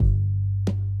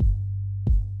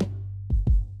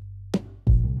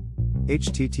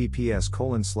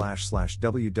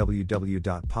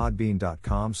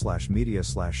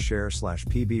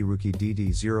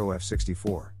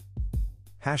https://www.podbean.com/media/share/pbrookie.dd0f64.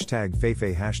 Hashtag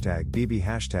Feifei, hashtag Bibi,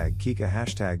 hashtag Kika,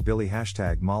 hashtag Billy,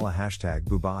 hashtag Mala, hashtag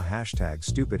Booba, hashtag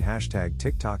Stupid, hashtag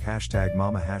TikTok, hashtag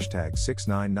Mama, hashtag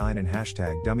 699 and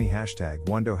hashtag Dummy, hashtag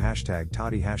Wundo, hashtag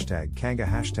Toddy, hashtag Kanga,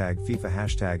 hashtag FIFA,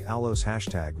 hashtag Alos,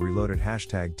 hashtag Reloaded,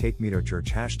 hashtag Take Me to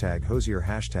Church, hashtag Hosier,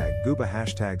 hashtag Gooba,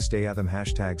 hashtag Stay Atham,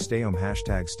 hashtag Stay Home,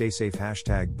 hashtag Stay Safe,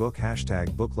 hashtag Book,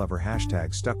 hashtag Book Lover,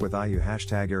 hashtag Stuck with IU,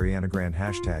 hashtag Ariana Grande,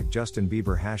 hashtag Justin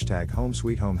Bieber, hashtag Home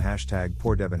Sweet Home, hashtag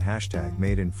Poor Devon, hashtag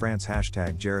Made in France,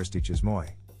 hashtag Jaristiches Moi.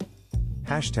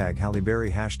 Hashtag Halle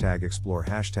Berry, hashtag Explore,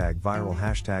 hashtag Viral,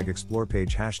 hashtag Explore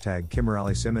Page, hashtag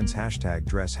Kimberly Simmons, hashtag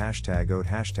Dress, hashtag Haute,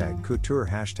 hashtag Couture,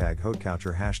 hashtag Haute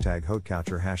Couture, hashtag Haute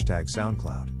Couture, hashtag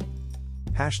SoundCloud.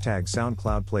 Hashtag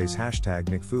SoundCloud Plays, hashtag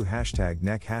NickFu, hashtag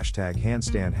Neck, hashtag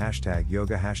Handstand, hashtag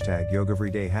Yoga, hashtag Yoga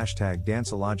Everyday, hashtag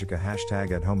Danceologica,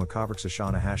 hashtag At Home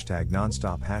Akavarksashana, hashtag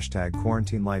Nonstop, hashtag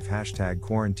Quarantine Life, hashtag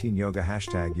Quarantine Yoga,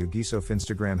 hashtag Yogisof,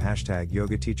 Instagram, hashtag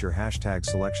Yoga Teacher, hashtag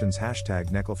Selections, hashtag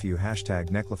Necklefew, hashtag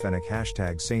Necklefenic,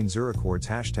 hashtag Saint Zurichords,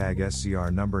 hashtag SCR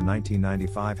number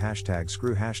 1995, hashtag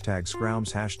Screw, hashtag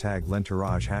Scroums, hashtag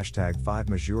Lentourage, hashtag 5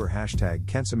 Majour, hashtag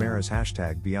Kensamaras,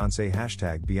 hashtag Beyonce,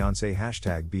 hashtag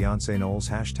Beyonce Knowles,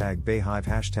 hashtag Bayhive,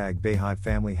 hashtag Bayhive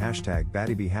Family, hashtag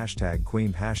Battybee, hashtag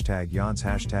Queen, hashtag Yance,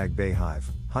 hashtag Bayhive,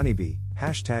 Honeybee,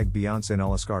 hashtag Beyonce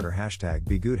Nullis Carter, hashtag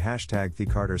Be Good, hashtag The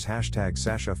Carters, hashtag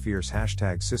Sasha Fierce,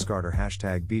 hashtag Sis Carter,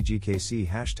 hashtag BGKC,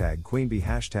 hashtag Queen Bee,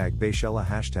 hashtag Bayshella,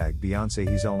 hashtag Beyonce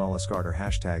Hazel Nullis Carter,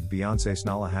 hashtag Beyonce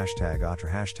Snala, hashtag Otter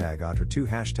 2,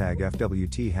 hashtag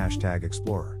FWT, hashtag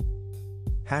Explorer.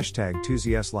 Hashtag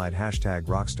 2ZSLide, hashtag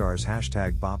Rockstars,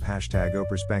 hashtag Bop, hashtag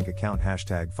Oprah's Bank Account,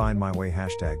 hashtag Find My Way,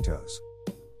 hashtag Toes.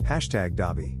 Hashtag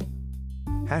Dobby.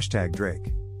 Hashtag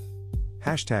Drake.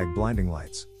 Hashtag Blinding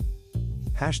Lights.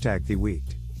 Hashtag The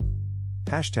Weeked.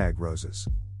 Hashtag Roses.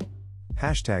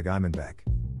 Hashtag Imanbek.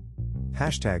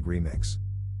 Hashtag Remix.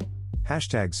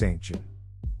 Hashtag Saint John.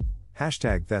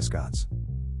 Hashtag Thescots.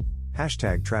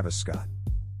 Hashtag Travis Scott.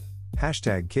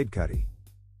 Hashtag Kid Cudi.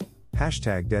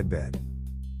 Hashtag Deadbed.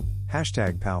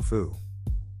 Hashtag Powfu.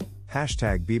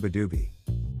 Hashtag Biba Doobie.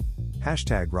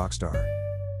 Hashtag Rockstar.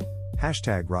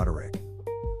 Hashtag Roderick.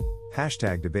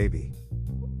 Hashtag DaBaby.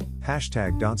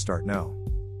 Hashtag Don't Start No.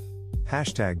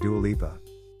 Hashtag Dua Lipa.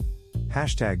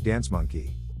 Hashtag Dance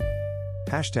Monkey.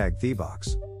 Hashtag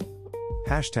Thebox.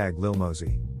 Hashtag Lil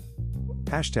Mosey.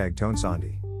 Hashtag Tone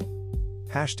Sandi.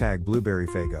 Hashtag Blueberry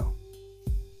Fago.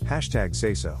 Hashtag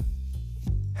Say So.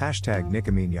 Hashtag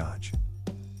Nicki Minaj.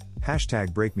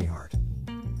 Hashtag Break Me Heart.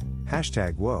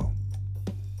 Hashtag Whoa.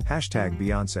 Hashtag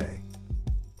Beyonce.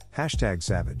 Hashtag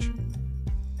Savage.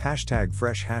 Hashtag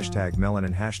Fresh, hashtag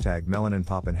Melanin, hashtag Melanin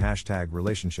Poppin', hashtag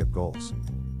Relationship Goals.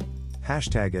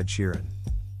 Hashtag Ed Sheeran.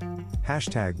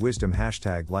 Hashtag Wisdom,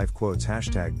 hashtag Life Quotes,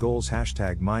 hashtag Goals,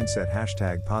 hashtag Mindset,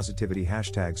 hashtag Positivity,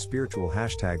 hashtag Spiritual,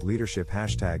 hashtag Leadership,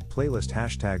 hashtag Playlist,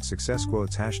 hashtag Success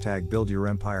Quotes, hashtag Build Your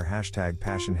Empire, hashtag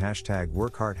Passion, hashtag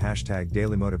Work Hard, hashtag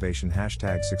Daily Motivation,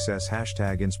 hashtag Success,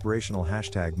 hashtag Inspirational,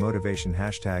 hashtag Motivation,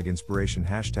 hashtag Inspiration,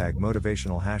 hashtag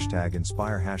Motivational, hashtag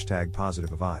Inspire, hashtag Positive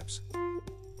Vibes.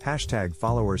 Hashtag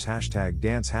followers, hashtag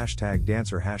dance, hashtag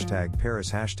dancer, hashtag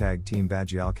Paris, hashtag Team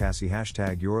Badji Alcassi,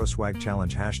 hashtag Euroswag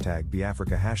Challenge, hashtag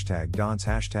Biafrica, hashtag Dance,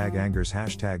 hashtag Angers,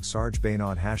 hashtag Sarge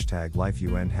Baynod, hashtag Life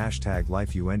You End, hashtag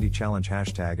Life You Endy Challenge,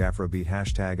 hashtag Afrobeat,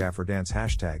 hashtag Afrodance,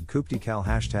 hashtag Kupti Cal,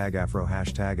 hashtag Afro,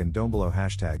 hashtag Ndombolo,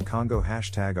 hashtag Congo,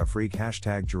 hashtag Afrique,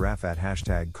 hashtag Giraffat,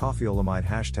 hashtag Coffeeolamide,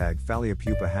 hashtag Phalia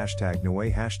Pupa, hashtag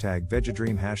Noe, hashtag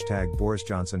Vegedream, hashtag Boris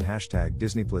Johnson, hashtag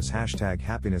Disney Plus, hashtag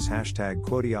Happiness, hashtag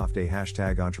Quote Off Day,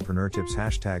 hashtag Entrepreneur Tips,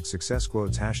 hashtag Success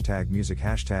Quotes, hashtag Music,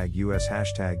 hashtag US,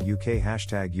 hashtag UK,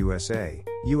 hashtag USA,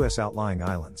 US Outlying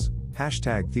Islands,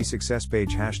 hashtag The Success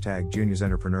Page, hashtag Juniors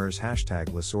Entrepreneurs,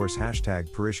 hashtag La Source,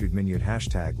 hashtag Parishud Minute,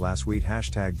 hashtag Last Wheat,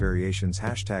 hashtag Variations,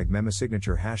 hashtag Mema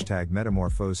Signature, hashtag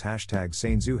Metamorphose, hashtag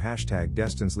Sainzu, hashtag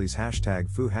Destinsleys, hashtag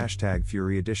Fu, hashtag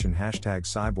Fury Edition, hashtag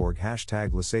Cyborg,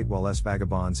 hashtag Lasatewell S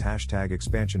Vagabonds, hashtag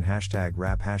Expansion, hashtag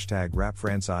Rap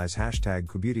Franchise, hashtag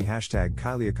Kubeauty, hashtag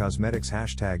Kylie Cosmetics,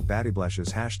 hashtag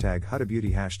Baddyblushes, hashtag Huda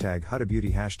Beauty,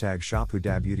 hashtag Shop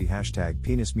Huda Beauty, hashtag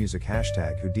Penis Music,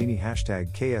 hashtag Houdini,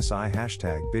 hashtag KSI,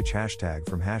 hashtag Bitch, hashtag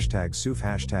From, hashtag Soof,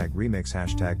 hashtag Remix,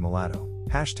 hashtag Mulatto,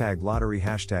 Hashtag lottery,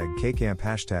 hashtag K-camp,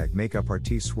 hashtag makeup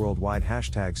artists worldwide,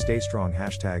 hashtag stay strong,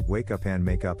 hashtag wake up and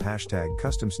make up, hashtag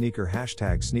custom sneaker,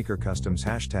 hashtag sneaker customs,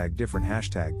 hashtag different,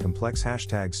 hashtag complex,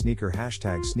 hashtag sneaker,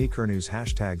 hashtag sneaker news,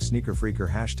 hashtag sneaker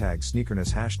freaker, hashtag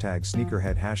sneakerness, hashtag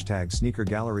sneakerhead, hashtag sneaker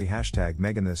gallery, hashtag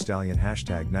Megan Thee Stallion,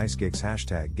 hashtag nice gigs,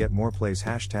 hashtag get more plays,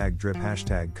 hashtag drip,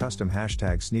 hashtag custom,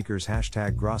 hashtag sneakers,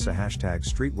 hashtag grassa, hashtag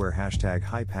streetwear, hashtag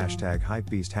hype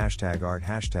beast, hashtag art,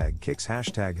 hashtag kicks,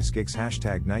 hashtag skigs, hashtag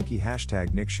Nike,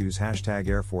 hashtag Nick shoes, hashtag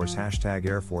Air Force, hashtag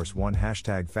Air Force One,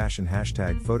 hashtag fashion,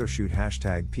 hashtag photoshoot,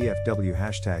 hashtag PFW,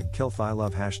 hashtag Kilfi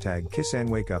Love, hashtag kiss and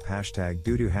wake up, hashtag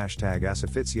doodoo, hashtag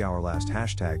Asafitsi Hourlast,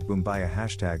 hashtag Boombaya,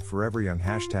 hashtag forever young,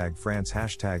 hashtag France,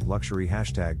 hashtag luxury,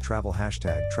 hashtag travel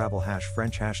hash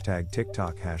French, hashtag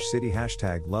TikTok, hash city,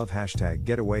 hashtag love, hashtag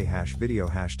getaway, hash video,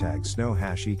 hashtag snow,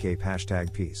 hash ecape,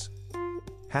 hashtag peace.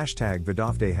 Hashtag vid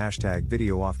off day, hashtag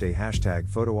video off day, hashtag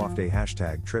photo off day,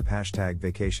 hashtag trip, hashtag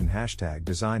vacation, hashtag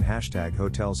design, hashtag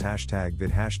hotels, hashtag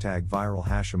vid, hashtag viral,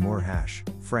 hash amour, hash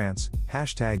France,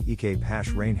 hashtag ecape,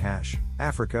 hash rain, hash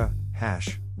Africa,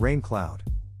 hash rain cloud.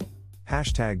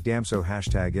 Hashtag damso,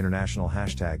 hashtag international,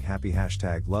 hashtag happy,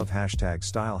 hashtag love, hashtag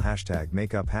style, hashtag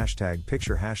makeup, hashtag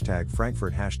picture, hashtag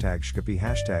Frankfurt, hashtag Shkapi,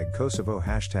 hashtag Kosovo,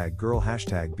 hashtag girl,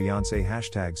 hashtag Beyonce,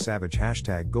 hashtag savage,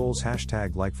 hashtag goals,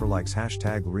 hashtag like for likes,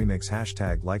 hashtag remix,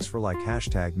 hashtag likes for like,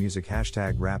 hashtag music,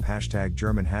 hashtag rap, hashtag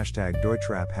German, hashtag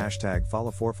Deutschrap, hashtag follow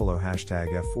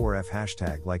hashtag F4F,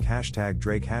 hashtag like, hashtag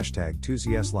Drake, hashtag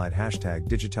 2ZS Light, hashtag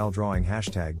digital drawing,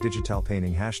 hashtag digital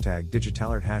painting, hashtag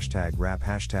digital art, hashtag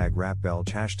rap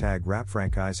belch, hashtag rap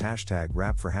franchise, hashtag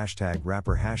rap for, hashtag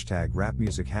rapper, hashtag rap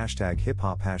music, hashtag hip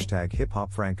hop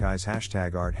franchise,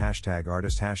 hashtag art, hashtag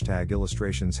artist, hashtag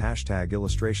illustrations, hashtag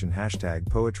illustration, hashtag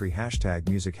poetry, hashtag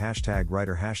music, hashtag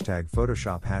writer, hashtag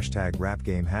Photoshop, hashtag rap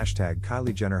game, hashtag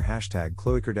Kylie Jenner, hashtag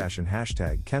Khloe Kardashian,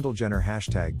 hashtag Kendall Jenner,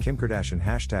 hashtag Kim Kardashian,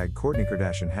 hashtag Kourtney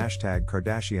Kardashian, hashtag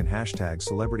Kardashian, hashtag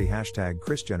celebrity, hashtag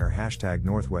Kris Jenner, hashtag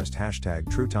Northwest, hashtag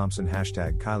True Thompson,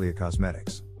 hashtag Kylie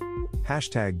Cosmetics.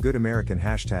 Hashtag Good American,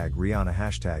 hashtag Rihanna,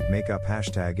 hashtag makeup,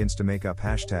 hashtag Insta makeup,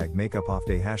 hashtag makeup off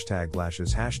day, hashtag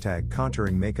lashes, hashtag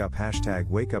contouring makeup, hashtag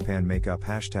wake up and makeup,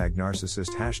 hashtag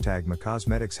narcissist, hashtag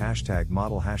macosmetics, hashtag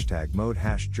model, hashtag mode,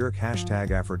 hash jerk,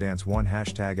 hashtag Afrodance 1,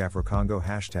 hashtag Afro Congo,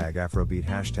 hashtag Afrobeat,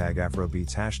 hashtag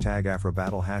Afrobeats, hashtag Afro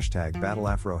battle, hashtag battle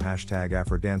Afro, hashtag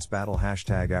Afro dance battle,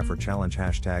 hashtag Afro challenge,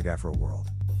 hashtag Afro world.